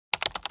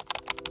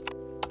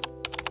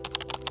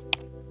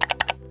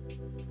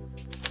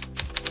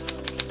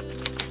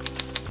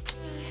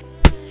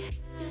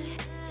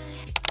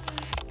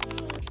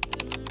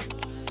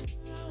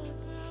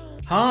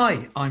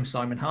Hi, I'm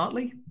Simon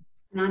Hartley.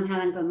 And I'm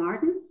Helen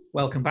Martin.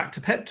 Welcome back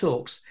to Pep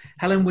Talks.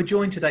 Helen, we're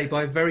joined today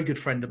by a very good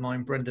friend of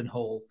mine, Brendan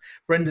Hall.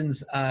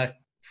 Brendan's a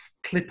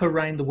clip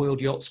around the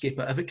world yacht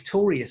skipper, a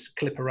victorious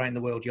clip around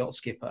the world yacht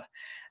skipper.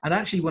 And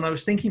actually, when I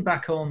was thinking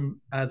back on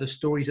the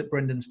stories that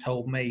Brendan's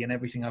told me and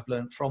everything I've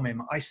learned from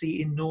him, I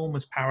see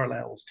enormous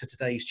parallels to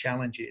today's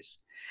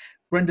challenges.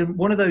 Brendan,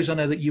 one of those I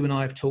know that you and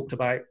I have talked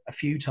about a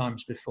few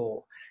times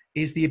before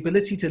is the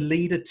ability to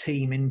lead a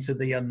team into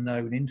the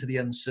unknown, into the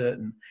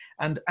uncertain.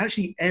 And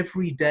actually,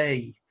 every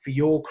day for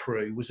your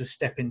crew was a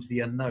step into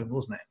the unknown,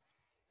 wasn't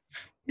it?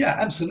 Yeah,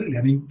 absolutely.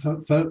 I mean,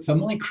 for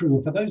my crew,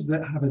 or for those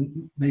that haven't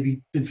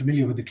maybe been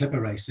familiar with the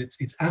Clipper race,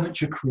 it's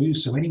amateur crew,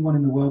 so anyone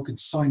in the world could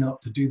sign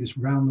up to do this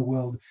round the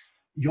world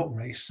yacht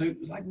race. So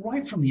like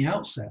right from the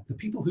outset, the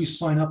people who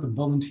sign up and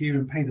volunteer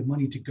and pay the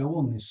money to go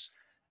on this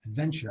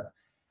adventure,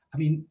 I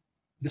mean,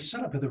 the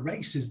setup of the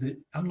race is that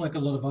unlike a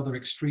lot of other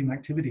extreme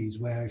activities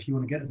where if you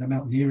want to get into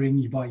mountaineering,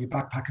 you buy your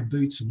backpack and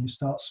boots and you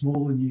start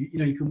small and you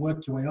can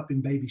work your way up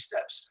in baby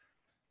steps.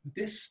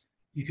 This,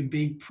 you can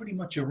be pretty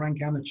much a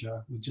rank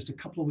amateur with just a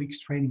couple of weeks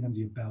training under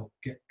your belt,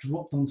 get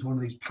dropped onto one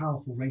of these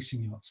powerful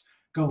racing yachts,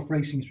 go off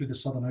racing through the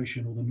Southern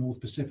Ocean or the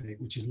North Pacific,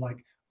 which is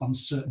like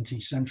uncertainty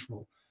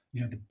central,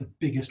 the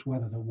biggest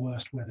weather, the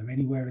worst weather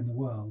anywhere in the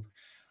world.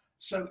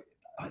 So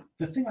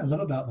the thing I love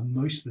about them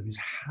most of them is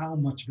how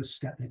much of a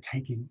step they're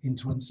taking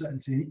into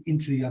uncertainty,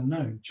 into the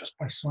unknown, just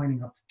by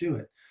signing up to do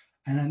it.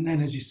 And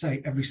then, as you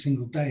say, every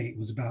single day it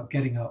was about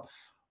getting up.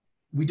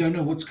 We don't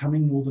know what's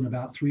coming more than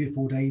about 3 or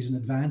 4 days in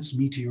advance,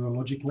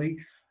 meteorologically.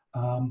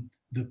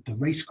 The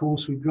race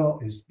course we've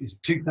got is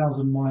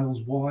 2,000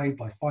 miles wide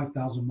by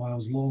 5,000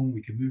 miles long.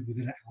 We can move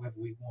within it however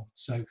we want.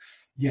 So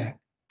yeah,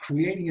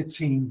 creating a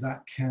team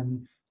that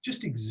can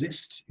just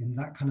exist in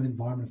that kind of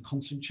environment of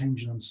constant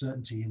change and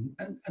uncertainty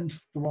and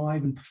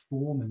thrive and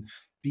perform and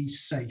be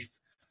safe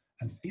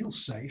and feel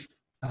safe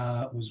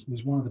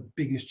was one of the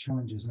biggest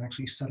challenges. And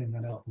actually setting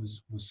that up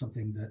was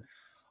something that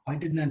I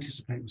didn't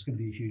anticipate was going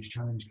to be a huge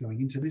challenge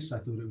going into this. I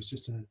thought it was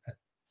just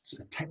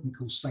a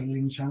technical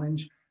sailing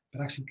challenge,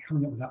 but actually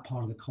coming up with that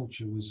part of the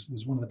culture was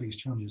one of the biggest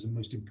challenges and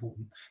most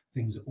important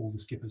things that all the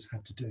skippers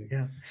had to do.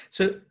 Yeah.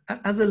 So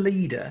as a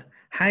leader,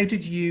 how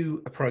did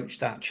you approach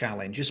that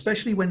challenge,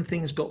 especially when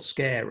things got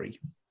scary?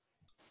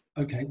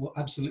 Okay, well,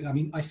 absolutely. I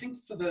mean, I think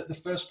for the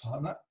first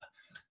part,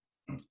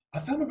 I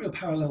found a real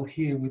parallel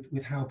here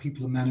with how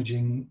people are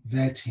managing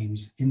their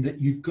teams, in that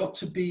you've got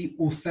to be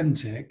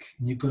authentic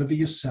and you've got to be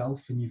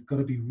yourself and you've got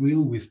to be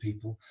real with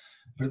people.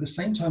 But at the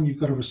same time, you've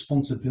got a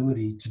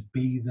responsibility to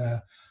be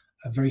a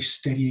very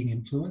steadying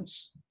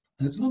influence.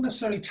 And it's not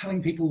necessarily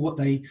telling people what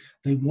they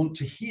want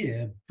to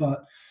hear,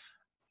 but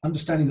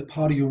understanding that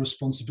part of your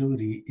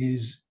responsibility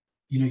is,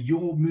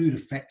 your mood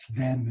affects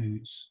their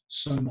moods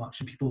so much,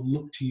 and people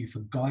look to you for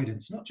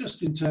guidance, not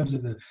just in terms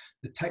of the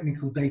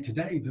technical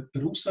day-to-day,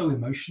 but also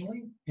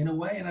emotionally in a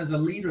way. And as a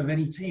leader of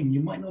any team,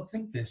 you might not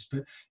think this,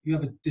 but you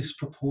have a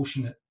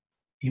disproportionate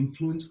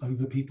influence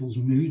over people's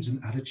moods and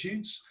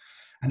attitudes.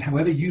 And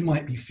however you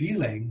might be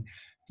feeling,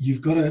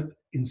 you've got to,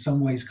 in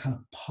some ways, kind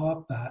of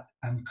park that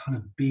and kind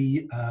of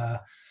be,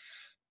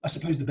 I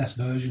suppose, the best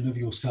version of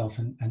yourself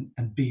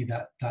and be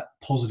that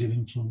positive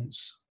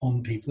influence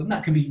on people. And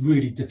that can be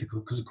really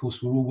difficult because, of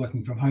course, we're all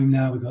working from home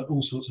now. We've got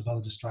all sorts of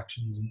other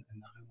distractions in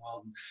the home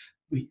world.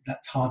 And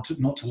that's hard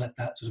not to let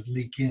that sort of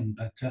leak in.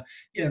 But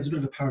yeah, there's a bit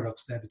of a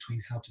paradox there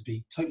between how to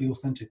be totally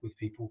authentic with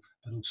people,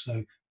 but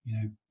also,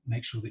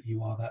 make sure that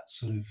you are that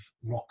sort of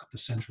rock at the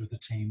center of the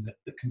team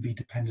that can be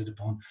depended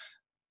upon,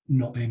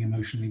 not being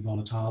emotionally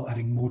volatile,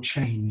 adding more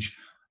change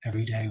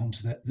every day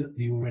onto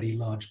the already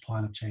large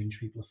pile of change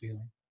people are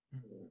feeling.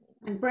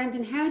 And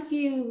Brendan, how do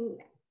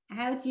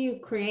you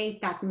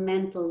create that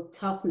mental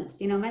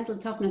toughness? Mental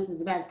toughness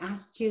is about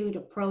attitude,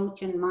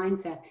 approach, and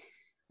mindset.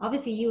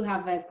 Obviously, you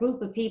have a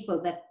group of people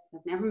that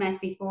have never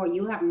met before.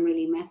 You haven't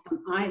really met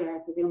them either, I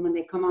presume, when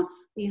they come on.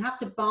 But you have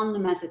to bond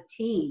them as a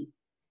team.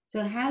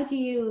 So how do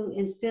you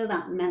instill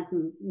that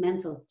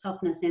mental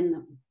toughness in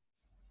them?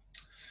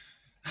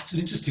 That's an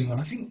interesting one.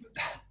 I think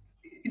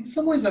in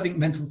some ways, I think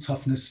mental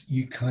toughness,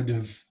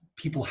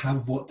 people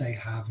have what they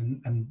have.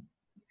 And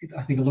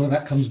I think a lot of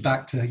that comes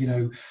back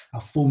to,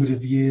 our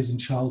formative years in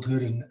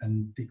childhood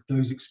and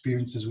those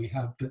experiences we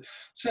have. But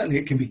certainly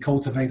it can be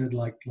cultivated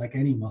like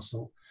any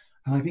muscle.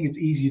 And I think it's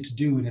easier to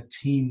do in a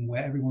team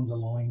where everyone's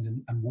aligned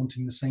and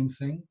wanting the same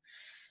thing.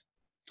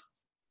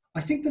 I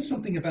think there's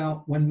something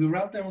about when we were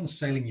out there on the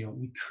sailing yacht,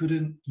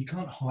 you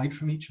can't hide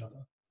from each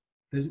other.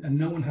 And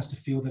no one has to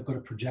feel they've got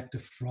to project a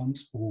front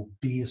or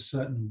be a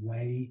certain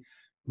way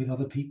with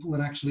other people.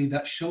 And actually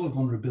that show of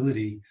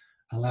vulnerability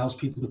allows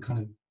people to kind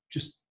of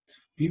just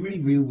be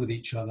really real with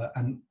each other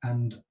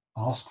and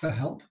ask for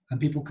help. And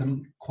people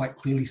can quite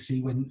clearly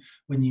see when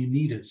you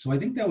need it. So I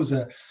think there was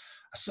a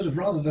sort of,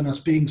 rather than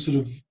us being sort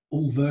of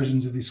all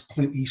versions of this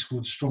Clint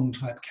Eastwood strong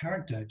type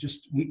character,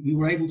 just we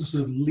were able to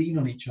sort of lean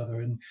on each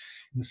other, and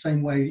in the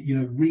same way,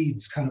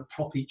 reeds kind of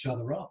prop each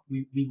other up.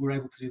 We were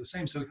able to do the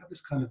same. So we had this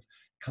kind of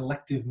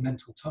collective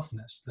mental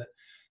toughness that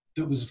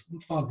that was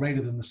far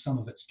greater than the sum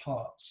of its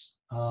parts.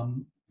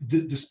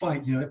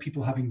 Despite,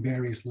 people having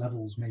various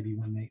levels maybe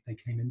when they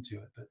came into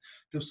it, but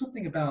there was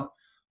something about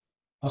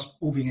us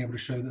all being able to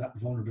show that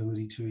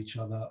vulnerability to each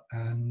other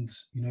and,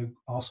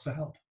 ask for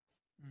help.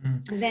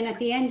 Mm-hmm. And then at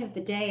the end of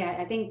the day,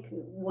 I think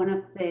one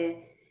of the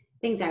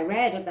things I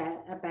read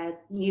about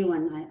you,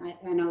 and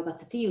I know I got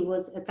to see you,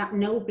 was that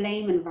no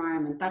blame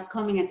environment, that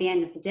coming at the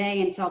end of the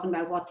day and talking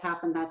about what's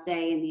happened that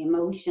day and the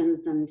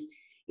emotions, and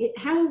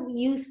how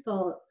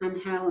useful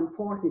and how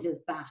important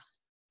is that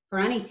for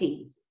any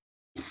teams?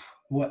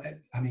 Well,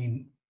 I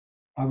mean,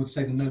 I would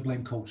say the no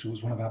blame culture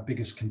was one of our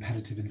biggest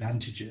competitive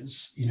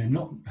advantages,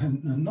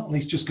 not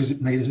least just because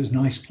it made it a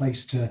nice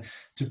place to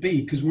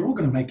be, because we're all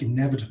going to make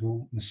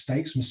inevitable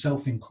mistakes,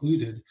 myself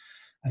included.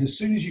 And as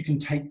soon as you can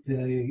take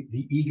the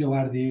ego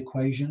out of the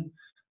equation,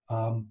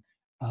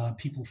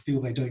 people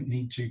feel they don't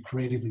need to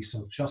creatively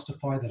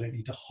self-justify, they don't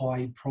need to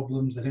hide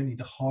problems, they don't need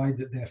to hide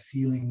that they're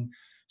feeling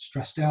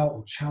stressed out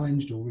or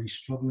challenged or really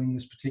struggling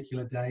this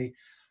particular day.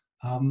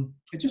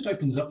 It just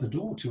opens up the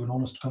door to an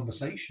honest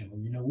conversation.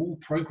 And, all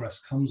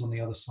progress comes on the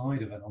other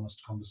side of an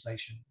honest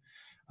conversation.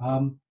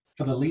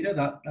 For the leader,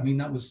 that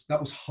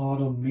was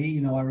hard on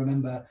me. I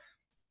remember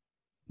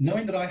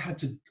knowing that I had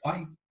to,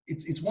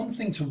 it's one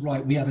thing to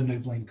write, we have a no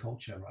blame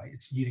culture, right?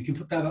 It's, you can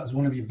put that as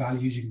one of your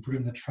values, you can put it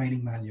in the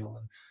training manual,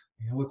 and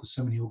I work with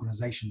so many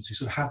organizations who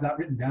sort of have that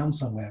written down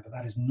somewhere, but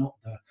that is not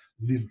the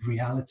lived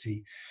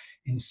reality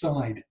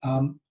inside.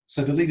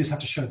 So the leaders have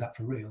to show that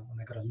for real, and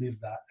they've got to live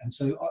that. And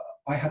so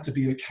I had to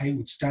be okay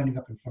with standing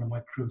up in front of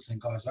my crew and saying,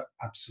 guys, I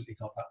absolutely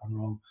got that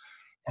one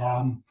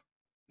wrong.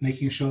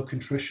 Making a show of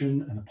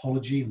contrition, an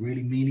apology,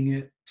 really meaning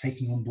it,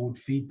 taking on board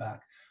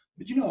feedback.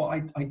 But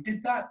I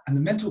did that, and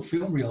the mental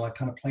film reel I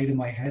kind of played in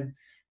my head,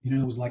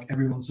 it was like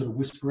everyone sort of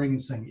whispering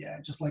and saying, yeah,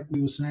 just like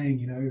we were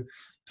saying,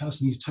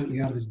 person who's totally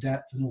out of his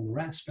depth and all the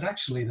rest. But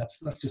actually, that's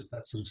just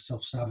that sort of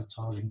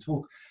self-sabotaging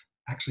talk.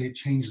 Actually, it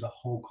changed the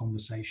whole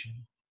conversation.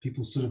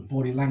 People's sort of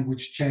body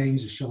language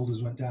changed, the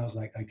shoulders went down. I was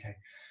like, okay,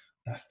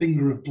 that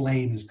finger of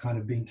blame is kind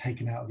of being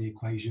taken out of the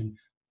equation.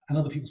 And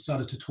other people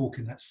started to talk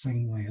in that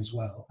same way as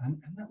well.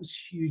 And that was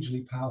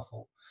hugely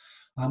powerful.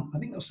 I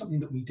think that was something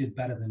that we did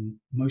better than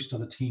most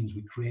other teams.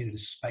 We created a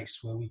space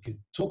where we could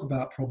talk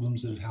about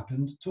problems that had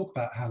happened, talk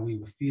about how we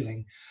were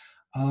feeling,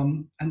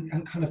 and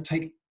kind of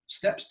take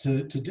steps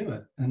to do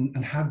it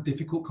and have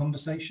difficult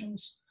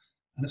conversations.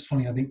 And it's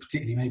funny, I think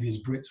particularly maybe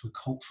as Brits, we're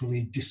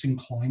culturally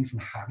disinclined from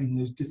having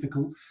those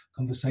difficult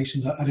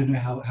conversations. I don't know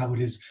how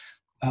it is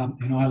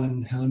in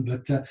Ireland, Helen,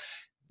 but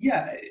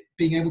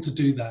being able to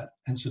do that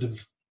and sort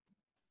of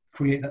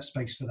create that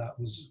space for that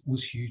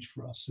was huge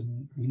for us,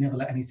 and we never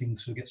let anything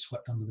sort of get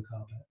swept under the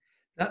carpet.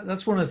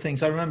 That's one of the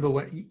things I remember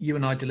when you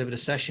and I delivered a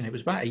session. It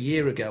was about a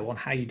year ago on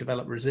how you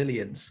develop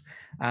resilience,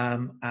 I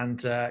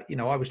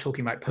was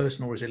talking about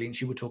personal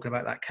resilience. You were talking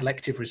about that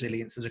collective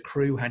resilience as a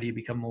crew. How do you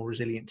become more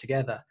resilient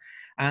together?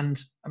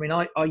 And I mean,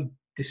 I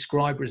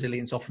describe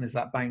resilience often as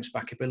that bounce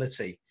back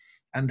ability.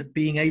 And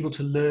being able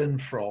to learn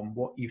from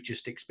what you've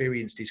just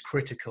experienced is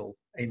critical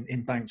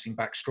in bouncing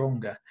back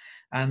stronger.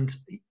 And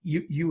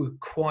you were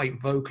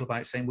quite vocal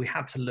about saying we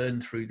had to learn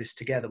through this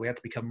together. We had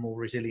to become more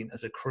resilient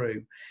as a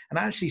crew. And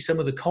actually some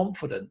of the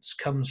confidence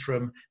comes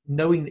from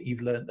knowing that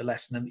you've learned the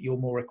lesson and that you're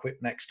more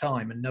equipped next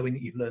time, and knowing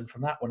that you've learned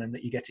from that one and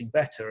that you're getting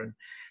better. And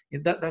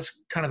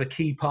that's kind of a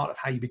key part of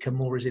how you become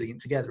more resilient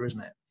together, isn't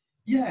it?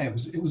 Yeah,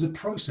 it was a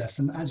process,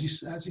 and as you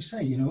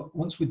say,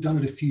 once we'd done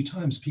it a few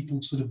times,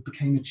 people sort of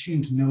became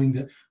attuned to knowing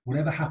that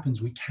whatever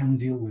happens, we can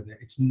deal with it.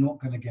 It's not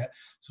going to get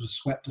sort of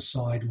swept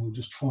aside, and we'll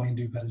just try and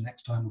do better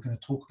next time. We're going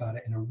to talk about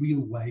it in a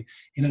real way,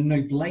 in a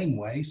no blame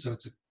way, so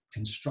it's a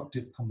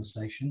constructive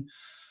conversation.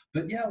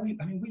 But yeah, we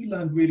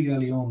learned really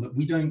early on that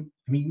we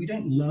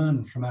don't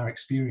learn from our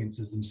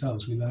experiences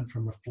themselves. We learn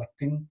from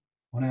reflecting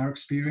on our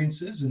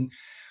experiences,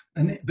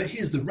 but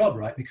here's the rub,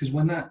 right? Because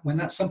when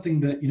that's something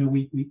that,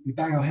 we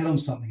bang our head on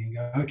something and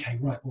go, okay,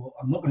 right, well,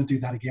 I'm not going to do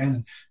that again.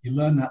 And you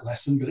learn that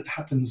lesson, but it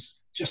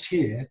happens just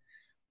here.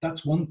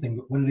 That's one thing.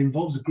 But when it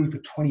involves a group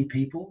of 20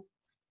 people,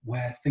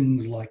 where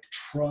things like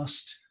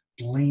trust,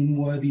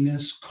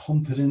 blameworthiness,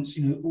 competence,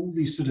 all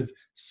these sort of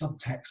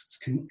subtexts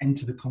can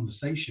enter the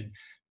conversation,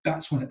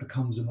 that's when it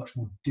becomes a much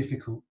more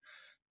difficult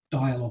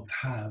dialogue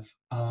to have.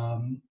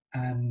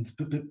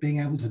 But being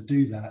able to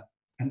do that,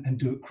 and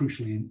do it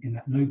crucially in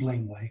that no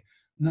blame way.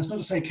 And that's not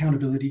to say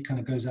accountability kind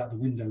of goes out the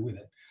window with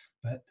it,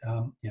 but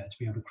to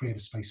be able to create a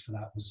space for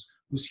that was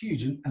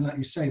huge. And like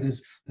you say,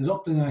 there's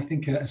often, I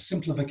think, a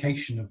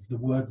simplification of the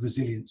word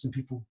resilience, and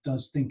people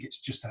does think it's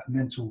just that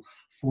mental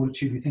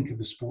fortitude. We think of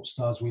the sports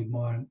stars we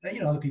admire,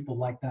 and other people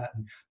like that,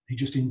 and they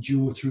just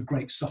endure through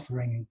great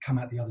suffering and come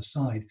out the other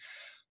side.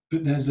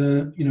 But there's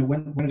when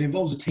it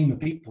involves a team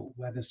of people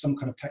where there's some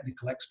kind of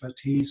technical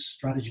expertise,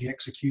 strategy,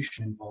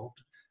 execution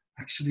involved,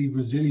 actually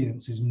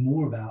resilience is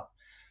more about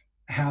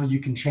how you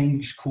can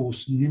change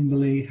course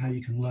nimbly, how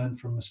you can learn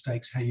from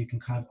mistakes, how you can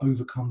kind of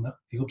overcome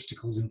the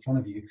obstacles in front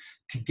of you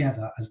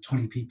together as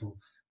 20 people.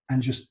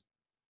 And just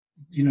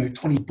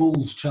 20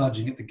 bulls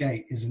charging at the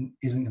gate isn't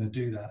going to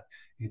do that.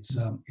 It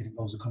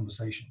involves a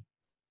conversation.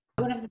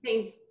 of the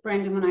things,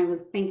 Brendan, when I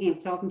was thinking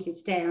of talking to you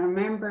today, I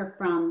remember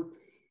from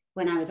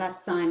when I was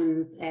at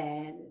Simon's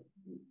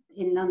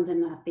in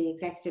London at the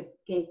executive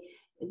gig,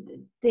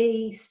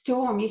 the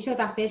storm, you showed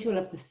that visual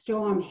of the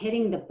storm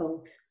hitting the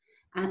boat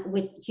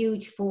with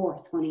huge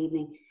force one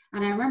evening.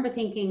 And I remember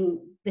thinking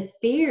the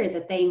fear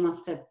that they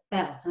must have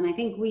felt. And I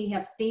think we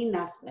have seen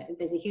that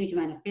there's a huge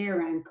amount of fear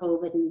around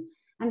COVID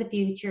and the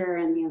future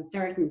and the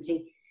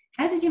uncertainty.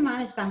 How did you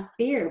manage that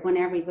fear when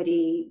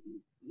everybody,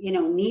 you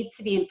know, needs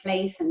to be in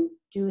place and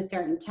do a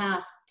certain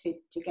task to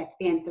get to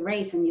the end of the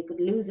race, and you could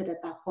lose it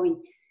at that point?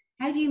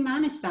 How do you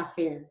manage that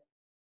fear?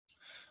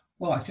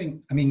 Well,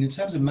 I mean, in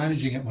terms of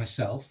managing it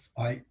myself,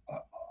 I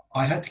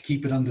had to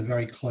keep it under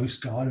very close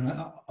guard, and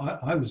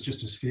I was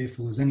just as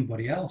fearful as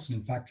anybody else, and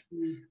in fact,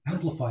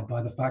 amplified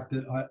by the fact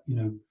that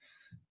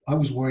I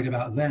was worried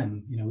about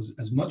them, you know,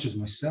 as much as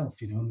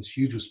myself, you know, and this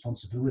huge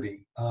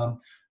responsibility.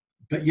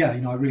 But yeah,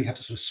 you know, I really had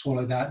to sort of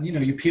swallow that, and you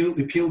know, you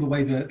peel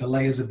away the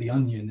layers of the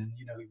onion, and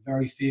you know, you're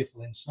very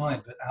fearful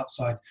inside, but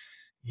outside,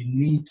 you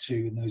need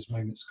to in those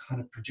moments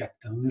kind of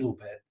project a little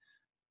bit,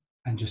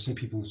 and just so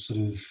people sort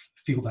of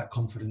feel that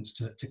confidence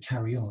to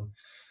carry on.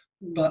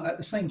 But at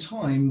the same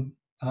time,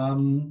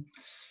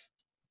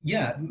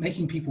 yeah,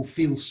 making people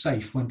feel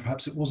safe when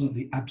perhaps it wasn't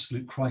the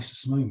absolute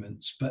crisis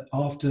moments, but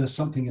after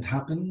something had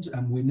happened,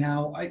 and we're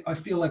now, I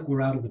feel like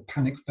we're out of the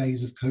panic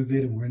phase of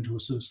COVID, and we're into a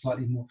sort of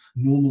slightly more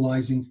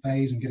normalizing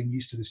phase and getting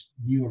used to this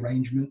new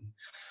arrangement,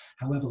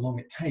 however long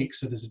it takes.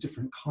 So there's a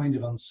different kind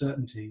of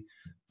uncertainty.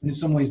 And in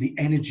some ways, the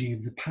energy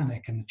of the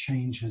panic and the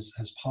change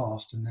has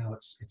passed, and now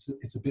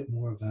it's a bit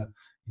more of a,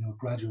 you know, a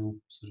gradual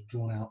sort of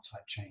drawn out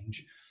type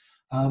change.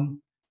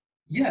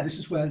 Yeah, this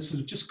is where sort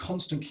of just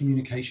constant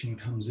communication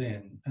comes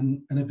in,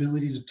 and an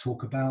ability to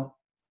talk about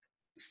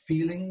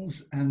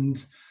feelings.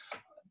 And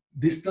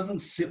this doesn't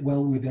sit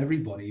well with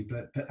everybody,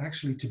 but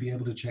actually to be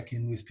able to check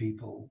in with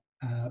people,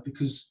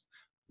 because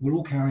we're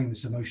all carrying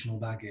this emotional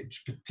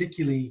baggage,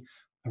 particularly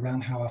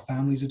around how our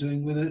families are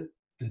doing with it,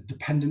 the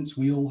dependence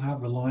we all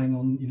have relying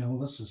on, you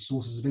know, us as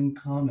sources of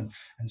income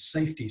and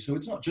safety. So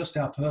it's not just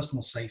our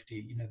personal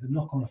safety, you know, the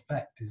knock-on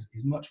effect is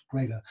much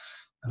greater.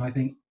 And I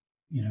think,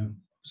 you know,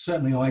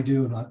 certainly I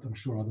do, and I'm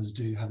sure others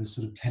do, have this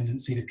sort of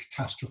tendency to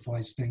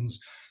catastrophize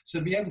things. So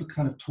to be able to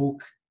kind of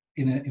talk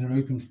in an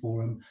open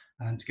forum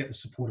and to get the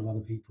support of other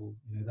people,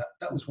 you know,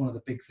 that was one of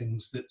the big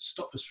things that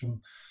stopped us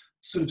from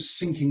sort of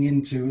sinking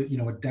into, you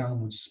know, a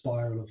downward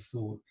spiral of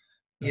thought.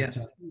 But,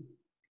 yeah.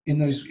 In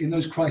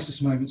those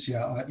crisis moments,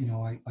 yeah,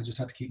 I just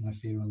had to keep my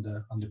fear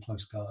under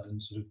close guard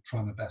and sort of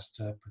try my best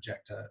to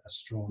project a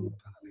strong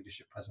kind of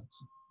leadership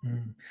presence.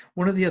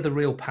 One of the other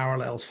real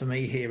parallels for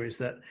me here is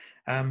that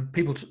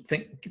people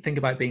think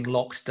about being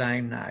locked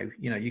down now.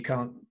 You know, you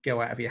can't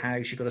go out of your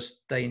house, you've got to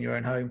stay in your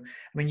own home.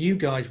 I mean, you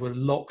guys were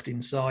locked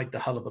inside the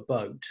hull of a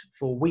boat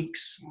for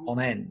weeks on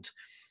end.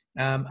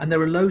 And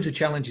there are loads of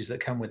challenges that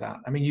come with that.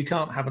 I mean, you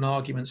can't have an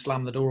argument,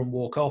 slam the door and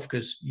walk off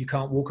because you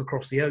can't walk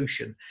across the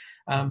ocean.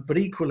 But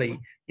equally,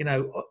 you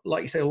know,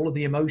 like you say, all of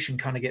the emotion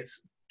kind of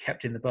gets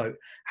kept in the boat.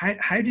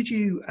 How did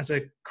you as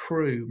a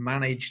crew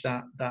manage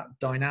that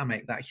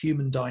dynamic, that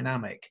human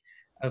dynamic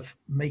of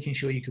making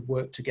sure you could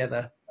work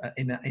together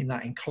in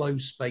that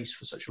enclosed space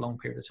for such a long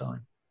period of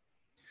time?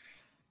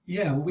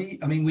 Yeah, well,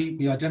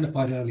 we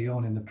identified early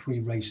on in the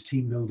pre-race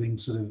team building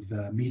sort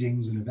of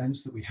meetings and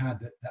events that we had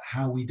that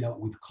how we dealt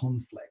with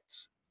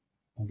conflict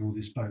on board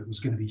this boat was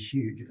going to be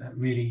huge.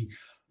 Really,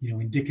 you know,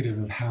 indicative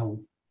of how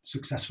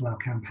successful our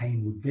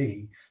campaign would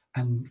be.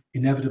 And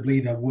inevitably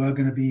there were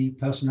going to be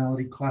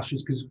personality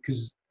clashes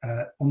because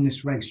on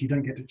this race, you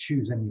don't get to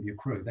choose any of your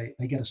crew.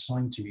 They get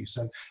assigned to you.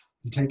 So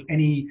you take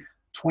any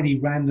 20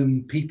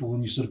 random people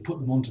and you sort of put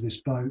them onto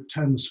this boat,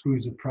 turn the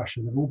screws of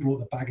pressure. They've all brought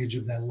the baggage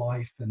of their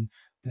life and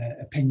their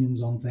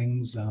opinions on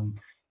things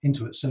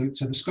into it. So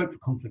the scope for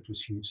conflict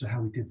was huge. So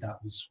how we did that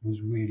was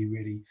really,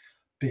 really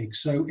big.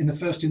 So in the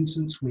first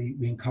instance, we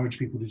encouraged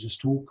people to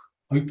just talk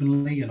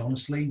openly and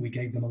honestly. We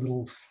gave them a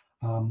little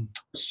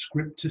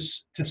script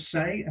to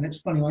say. And it's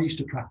funny, I used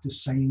to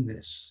practice saying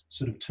this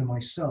sort of to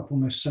myself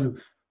almost. So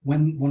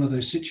when one of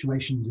those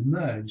situations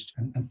emerged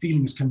and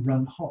feelings can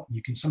run hot,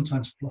 you can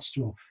sometimes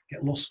fluster or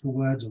get lost for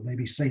words or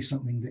maybe say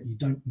something that you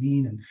don't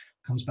mean and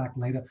comes back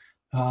later.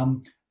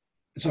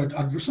 So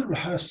I'd sort of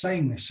rehearse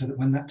saying this so that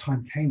when that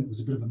time came, it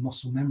was a bit of a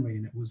muscle memory.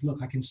 And it was,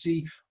 look, I can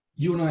see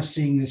you and I are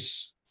seeing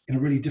this in a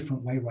really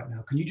different way right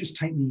now. Can you just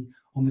take me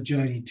on the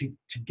journey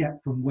to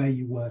get from where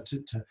you were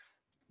to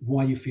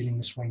why you're feeling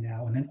this way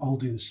now? And then I'll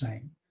do the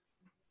same.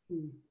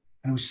 And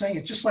I was saying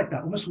it just like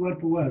that, almost word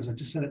for word. I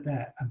just said it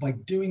there. And by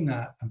doing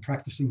that and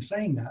practicing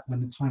saying that, when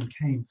the time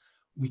came,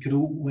 we could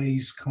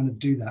always kind of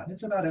do that. And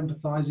it's about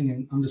empathizing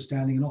and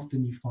understanding. And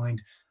often you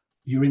find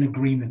you're in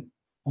agreement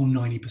on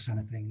 90%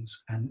 of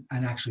things. And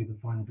actually the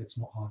final bit's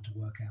not hard to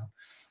work out.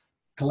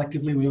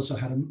 Collectively, we also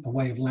had a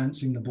way of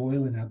lancing the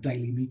boil in our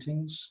daily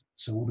meetings.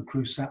 So all the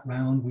crew sat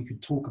round, we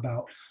could talk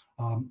about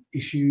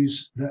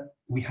issues that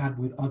we had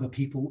with other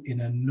people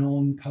in a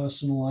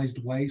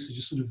non-personalized way. So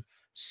just sort of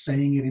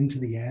saying it into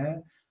the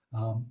air.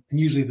 And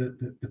usually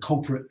the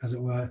culprit, as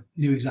it were,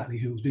 knew exactly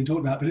who was being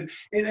talked about, but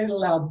it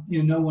allowed,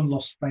 no one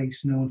lost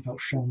face, no one felt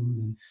shamed,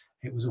 and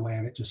it was a way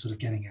of it just sort of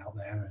getting out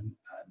there. And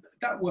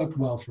that worked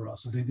well for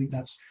us. I don't think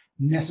that's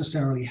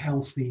necessarily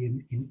healthy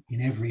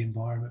in every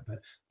environment, but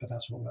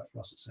that's what worked for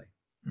us at sea.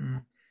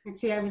 Mm.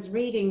 Actually, I was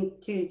reading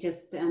too,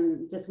 just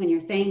when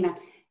you're saying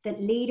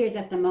that leaders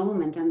at the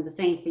moment, and the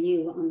same for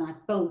you on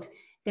that boat,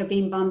 they're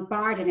being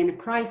bombarded in a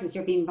crisis.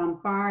 You're being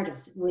bombarded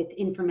with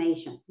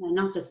information, now,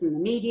 not just from the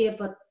media,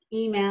 but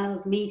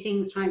emails,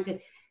 meetings, trying to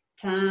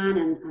plan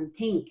and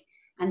think.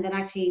 And that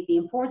actually the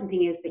important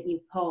thing is that you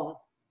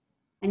pause.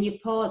 And you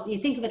pause, you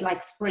think of it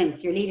like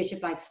sprints, your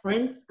leadership like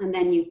sprints, and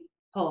then you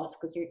pause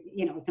because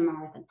it's a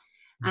marathon.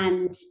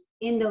 And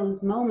in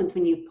those moments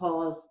when you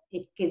pause,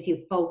 it gives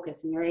you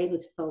focus and you're able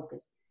to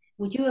focus.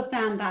 Would you have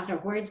found that, or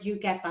where did you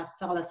get that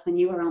solace when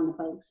you were on the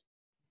boat?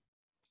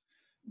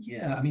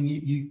 Yeah, I mean,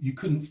 you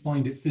couldn't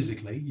find it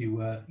physically. You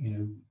were,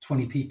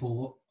 20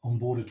 people on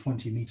board a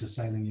 20-meter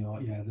sailing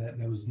yacht. Yeah,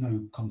 there was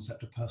no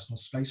concept of personal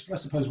space. But I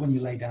suppose when you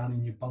lay down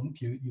in your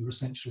bunk, you're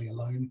essentially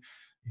alone,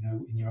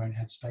 in your own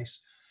headspace.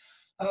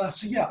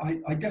 So yeah,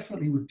 I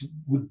definitely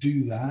would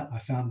do that. I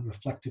found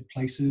reflective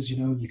places,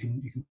 and you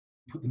can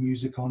put the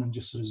music on and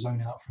just sort of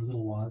zone out for a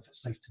little while if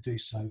it's safe to do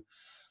so.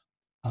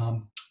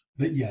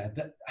 But yeah,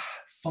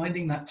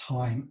 finding that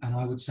time, and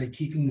I would say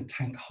keeping the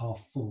tank half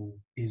full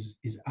is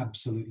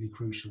absolutely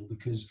crucial,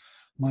 because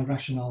my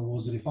rationale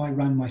was that if I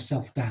ran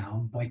myself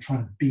down by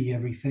trying to be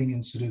everything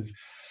and sort of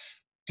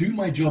do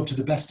my job to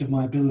the best of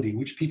my ability,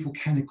 which people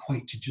can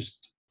equate to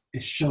just a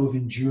show of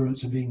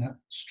endurance and being that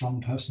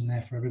strong person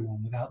there for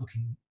everyone without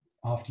looking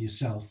after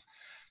yourself,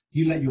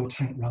 you let your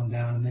tank run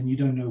down, and then you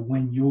don't know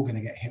when you're going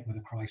to get hit with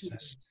a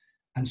crisis.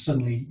 And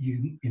suddenly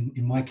you,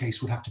 in my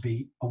case, would have to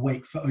be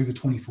awake for over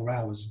 24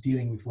 hours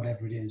dealing with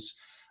whatever it is.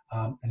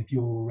 And if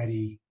you're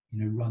already,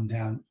 run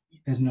down,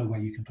 there's no way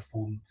you can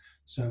perform.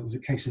 So it was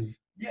a case of,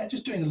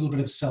 just doing a little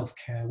bit of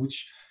self-care,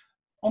 which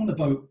on the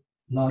boat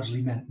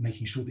largely meant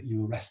making sure that you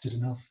were rested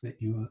enough, that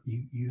you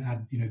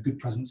had, good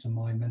presence of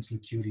mind, mental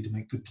acuity to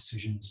make good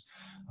decisions,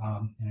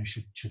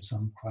 should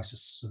some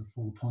crisis sort of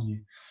fall upon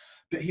you.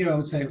 But here I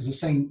would say it was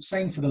the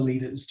same for the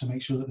leaders, to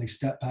make sure that they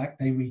step back,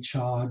 they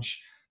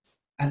recharge.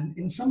 And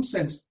in some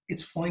sense,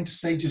 it's fine to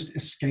say just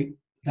escape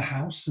the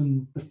house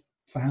and the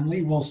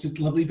family, whilst it's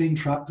lovely being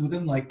trapped with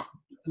them. Like,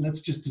 let's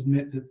just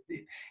admit that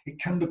it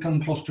can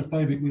become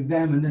claustrophobic with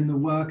them, and then the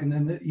work, and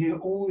then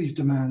all these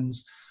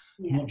demands,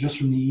 not just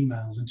from the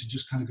emails, and to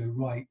just kind of go,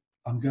 right,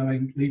 I'm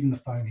going, leaving the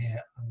phone here.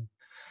 I'm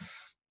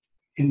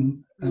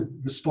in a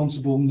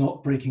responsible,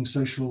 not breaking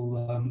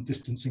social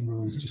distancing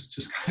rules,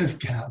 just kind of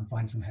get out and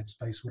find some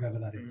headspace, whatever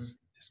that is,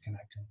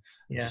 disconnecting,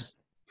 just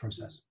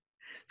process.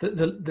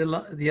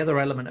 The other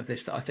element of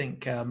this that I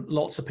think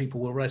lots of people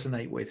will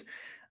resonate with,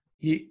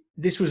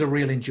 this was a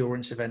real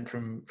endurance event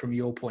from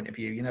your point of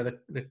view.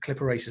 The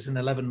Clipper race is an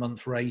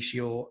 11-month race.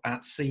 You're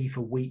at sea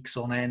for weeks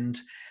on end,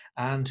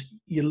 and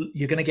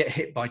you're going to get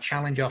hit by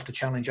challenge after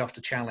challenge after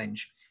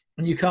challenge.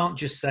 And you can't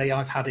just say,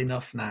 I've had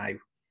enough now.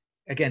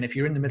 Again, if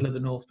you're in the middle of the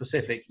North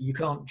Pacific, you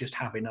can't just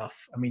have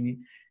enough. I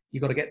mean,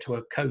 you've got to get to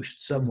a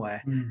coast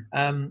somewhere.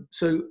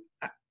 So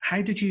how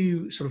did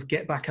you sort of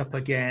get back up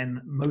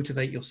again,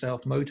 motivate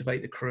yourself,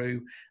 motivate the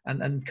crew,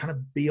 and kind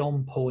of be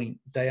on point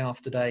day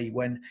after day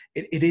when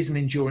it is an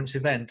endurance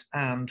event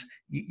and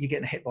you're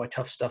getting hit by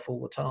tough stuff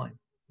all the time?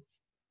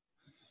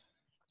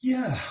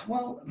 Yeah,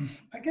 well,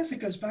 I guess it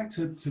goes back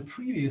to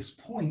previous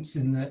points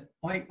in that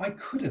I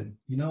couldn't,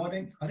 I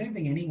don't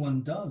think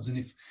anyone does. And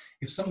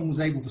if someone was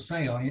able to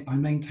say I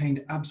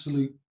maintained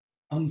absolute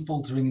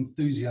unfaltering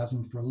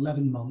enthusiasm for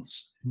 11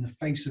 months in the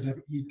face of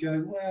everything, you'd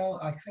go, well,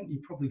 I think you're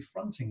probably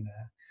fronting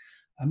there.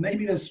 And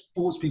maybe there's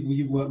sports people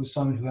you've worked with,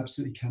 Simon, who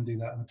absolutely can do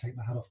that, and I take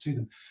my hat off to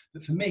them.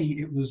 But for me,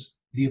 it was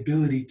the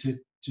ability to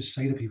just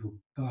say to people,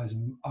 guys,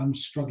 I'm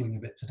struggling a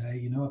bit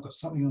today. I've got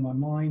something on my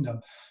mind.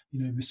 I'm,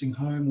 missing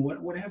home, or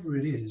whatever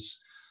it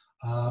is.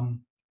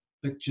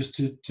 But just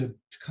to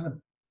kind of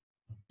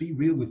be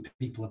real with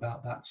people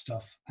about that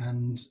stuff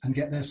and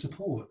get their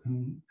support.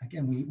 And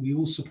again, we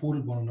all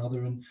supported one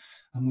another, and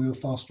we were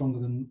far stronger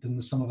than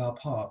the sum of our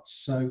parts.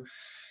 So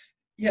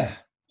yeah,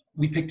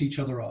 we picked each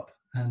other up.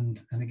 And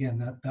again,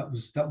 that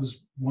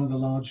was one of the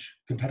large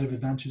competitive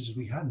advantages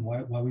we had, and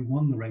why we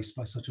won the race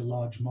by such a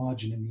large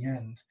margin in the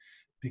end,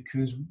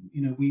 because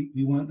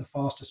we weren't the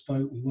fastest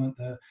boat, we weren't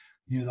the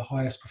the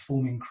highest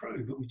performing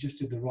crew, but we just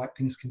did the right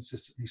things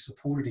consistently,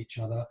 supported each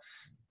other,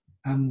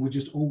 and we're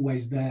just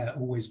always there,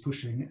 always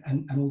pushing,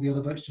 and all the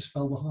other boats just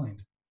fell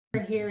behind.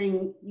 We're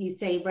hearing you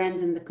say,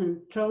 Brendan, the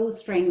control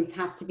strings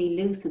have to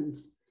be loosened.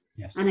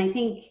 Yes. And I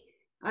think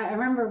I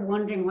remember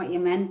wondering what you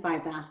meant by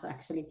that,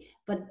 actually.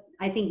 But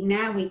I think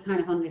now we kind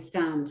of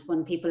understand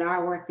when people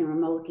are working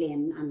remotely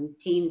and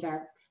teams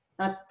are,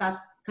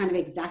 that's kind of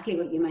exactly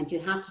what you meant. You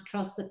have to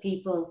trust that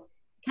people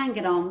can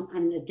get on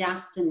and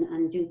adapt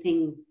and do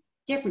things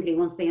differently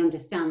once they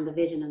understand the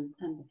vision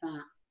and the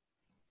plan.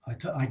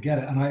 I get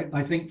it. And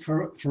I think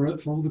for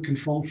all the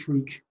control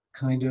freak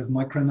kind of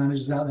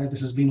micromanagers out there,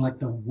 this has been like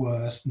the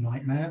worst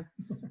nightmare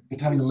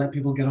with having to let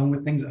people get on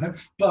with things at home.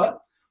 But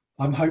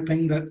I'm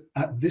hoping that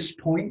at this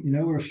point, you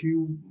know, we're a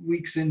few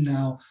weeks in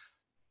now,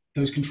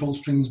 those control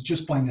strings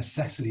just by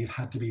necessity have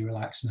had to be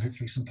relaxed, and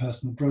hopefully some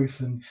personal growth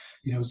and,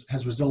 you know,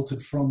 has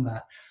resulted from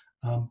that.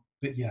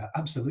 But yeah,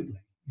 absolutely.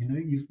 You know,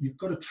 you've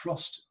got to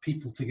trust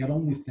people to get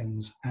on with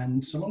things.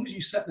 And so long as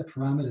you set the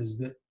parameters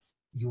that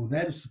you're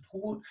there to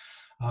support,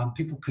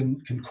 people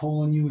can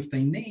call on you if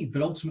they need,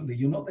 but ultimately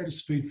you're not there to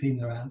spoon feed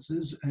their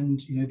answers.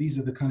 And, you know, these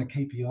are the kind of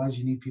KPIs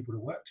you need people to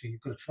work to.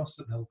 You've got to trust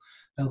that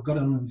they'll go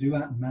on and do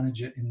that and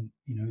manage it in,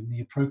 you know, in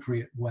the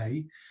appropriate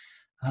way.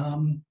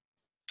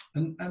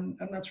 And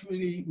that's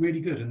really,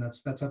 really good. And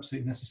that's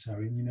absolutely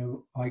necessary. And, you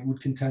know, I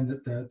would contend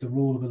that the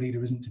role of a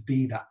leader isn't to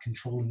be that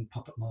controlling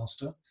puppet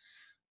master.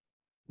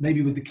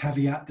 Maybe with the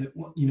caveat that,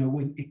 you know,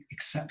 in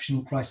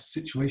exceptional crisis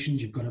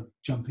situations, you've got to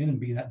jump in and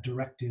be that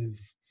directive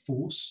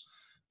force.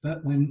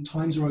 But when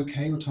times are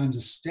okay or times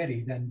are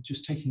steady, then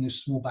just taking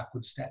those small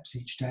backward steps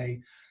each day,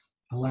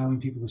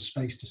 allowing people the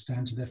space to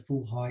stand to their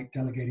full height,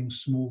 delegating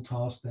small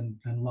tasks than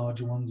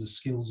larger ones as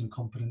skills and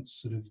competence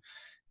sort of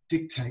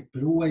dictate,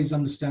 but always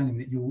understanding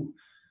that you're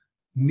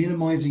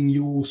minimizing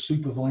your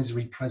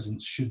supervisory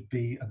presence should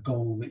be a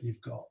goal that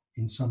you've got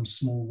in some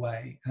small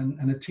way.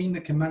 And a team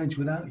that can manage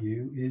without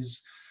you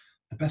is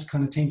the best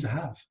kind of team to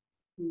have.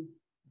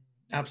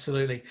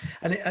 Absolutely.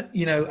 And,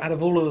 you know, out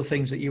of all of the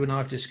things that you and I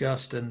have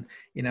discussed, and,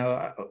 you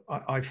know,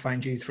 I've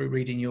found you through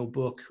reading your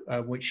book,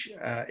 which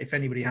if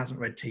anybody hasn't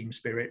read Team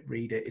Spirit,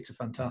 read it. It's a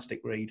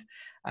fantastic read.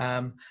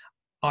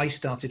 I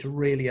started to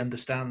really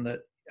understand that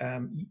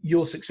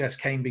your success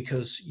came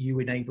because you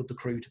enabled the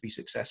crew to be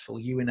successful.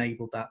 You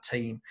enabled that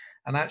team.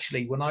 And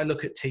actually, when I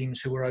look at teams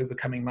who are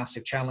overcoming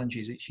massive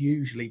challenges, it's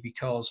usually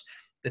because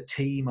the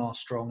team are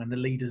strong and the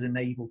leaders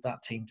enabled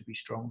that team to be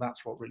strong.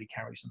 That's what really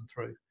carries them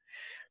through.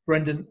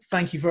 Brendan,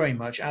 thank you very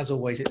much. As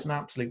always, it's an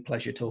absolute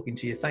pleasure talking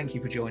to you. Thank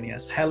you for joining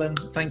us. Helen,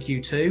 thank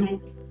you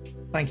too.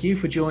 Thank you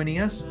for joining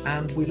us.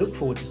 And we look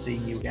forward to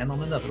seeing you again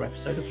on another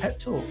episode of Pep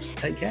Talks.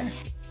 Take care.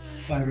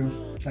 Bye,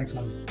 everyone. Thanks,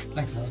 Alan.